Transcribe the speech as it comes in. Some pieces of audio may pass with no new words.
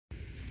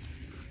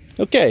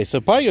Okay, so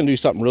probably gonna do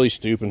something really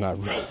stupid.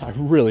 I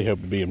really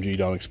hope the BMG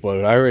don't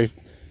explode. I already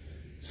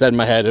said in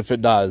my head, if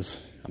it does,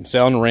 I'm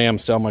selling the Ram,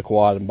 selling my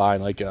quad, and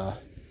buying like a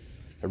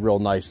real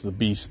nice, the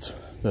Beast,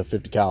 the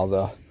 50 cal,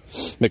 the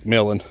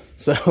McMillan.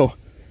 So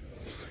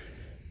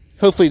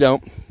hopefully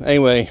don't.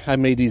 Anyway, I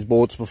made these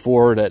bullets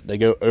before that they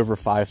go over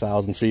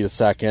 5,000 feet a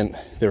second.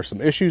 There were some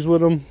issues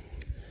with them.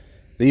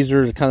 These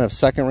are kind of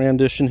second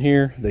rendition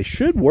here. They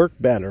should work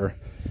better.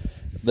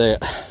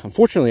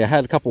 Unfortunately, I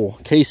had a couple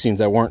casings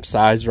that weren't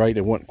sized right. They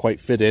wouldn't quite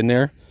fit in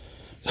there.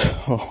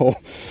 So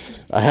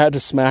I had to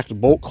smack the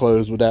bolt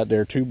closed with that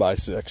there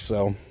 2x6.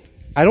 So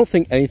I don't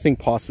think anything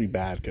possibly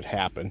bad could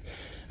happen.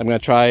 I'm going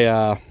to try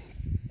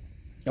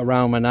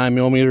around my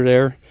 9mm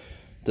there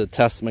to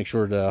test to make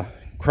sure the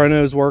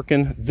chrono is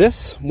working.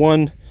 This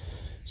one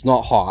is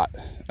not hot.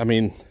 I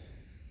mean,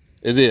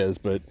 it is,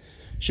 but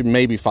should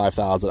maybe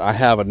 5,000. I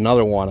have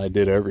another one I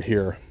did over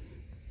here.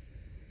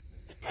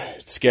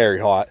 It's scary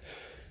hot.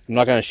 I'm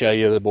not going to show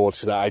you the bullets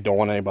because I don't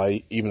want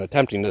anybody even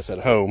attempting this at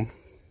home.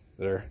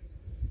 They're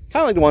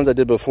kind of like the ones I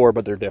did before,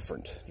 but they're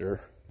different. They're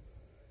a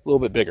little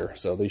bit bigger,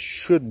 so they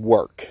should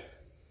work.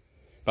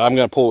 But I'm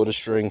going to pull with a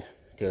string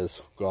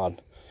because,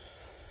 God,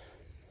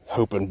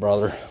 hoping,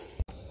 brother.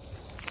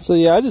 So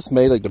yeah, I just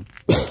made like the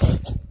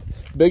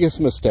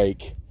biggest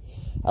mistake.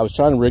 I was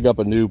trying to rig up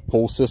a new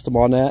pull system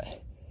on that.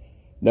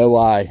 No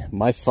lie,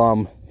 my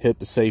thumb hit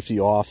the safety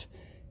off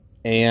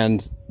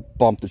and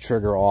bumped the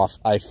trigger off.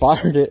 I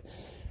fired it,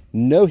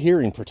 no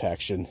hearing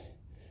protection,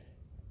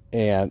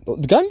 and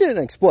the gun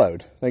didn't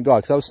explode, thank God,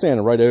 because I was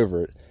standing right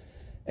over it.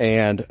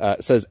 And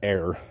it says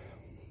error.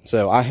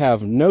 So I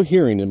have no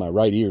hearing in my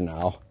right ear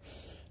now.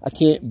 I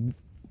can't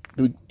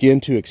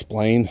begin to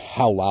explain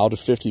how loud a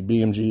 50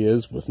 BMG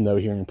is with no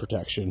hearing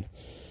protection.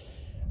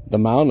 The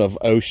amount of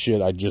oh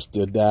shit I just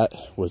did that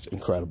was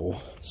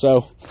incredible.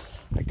 So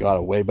I got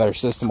a way better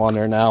system on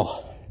there now.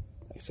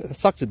 Like I said, it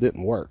sucks it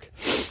didn't work.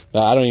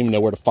 I don't even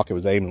know where the fuck it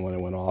was aiming when it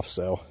went off.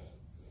 So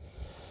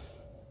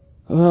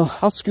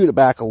I'll scoot it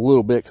back a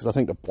little bit because I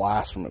think the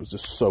blast from it was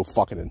just so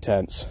fucking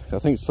intense. I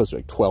think it's supposed to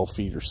be like 12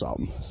 feet or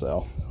something.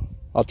 So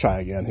I'll try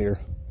again here.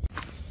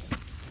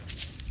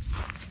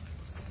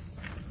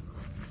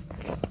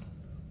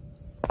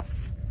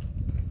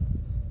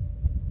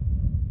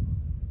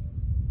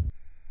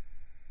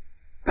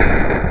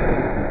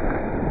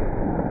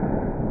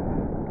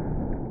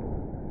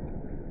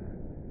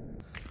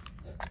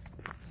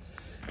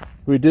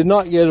 We did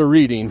not get a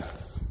reading.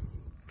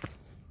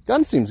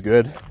 Gun seems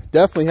good.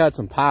 Definitely had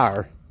some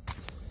power.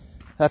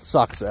 That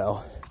sucks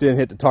though. Didn't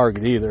hit the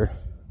target either.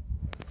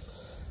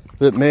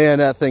 But man,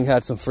 that thing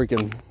had some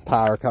freaking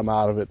power come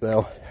out of it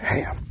though.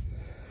 Damn.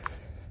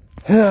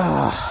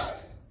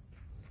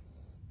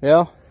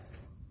 Yeah.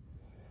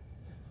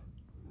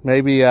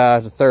 Maybe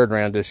the third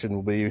rendition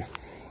will be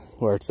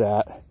where it's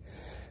at.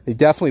 They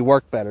definitely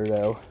worked better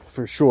though,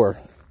 for sure.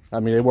 I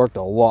mean, they worked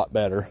a lot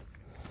better.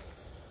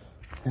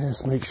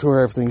 Let's make sure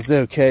everything's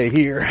okay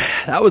here.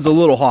 That was a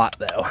little hot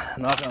though,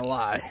 I'm not gonna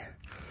lie.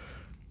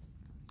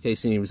 In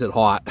case you even said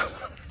hot.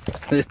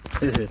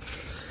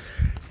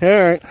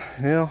 Alright,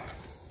 well,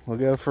 we'll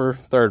go for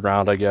third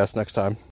round, I guess, next time.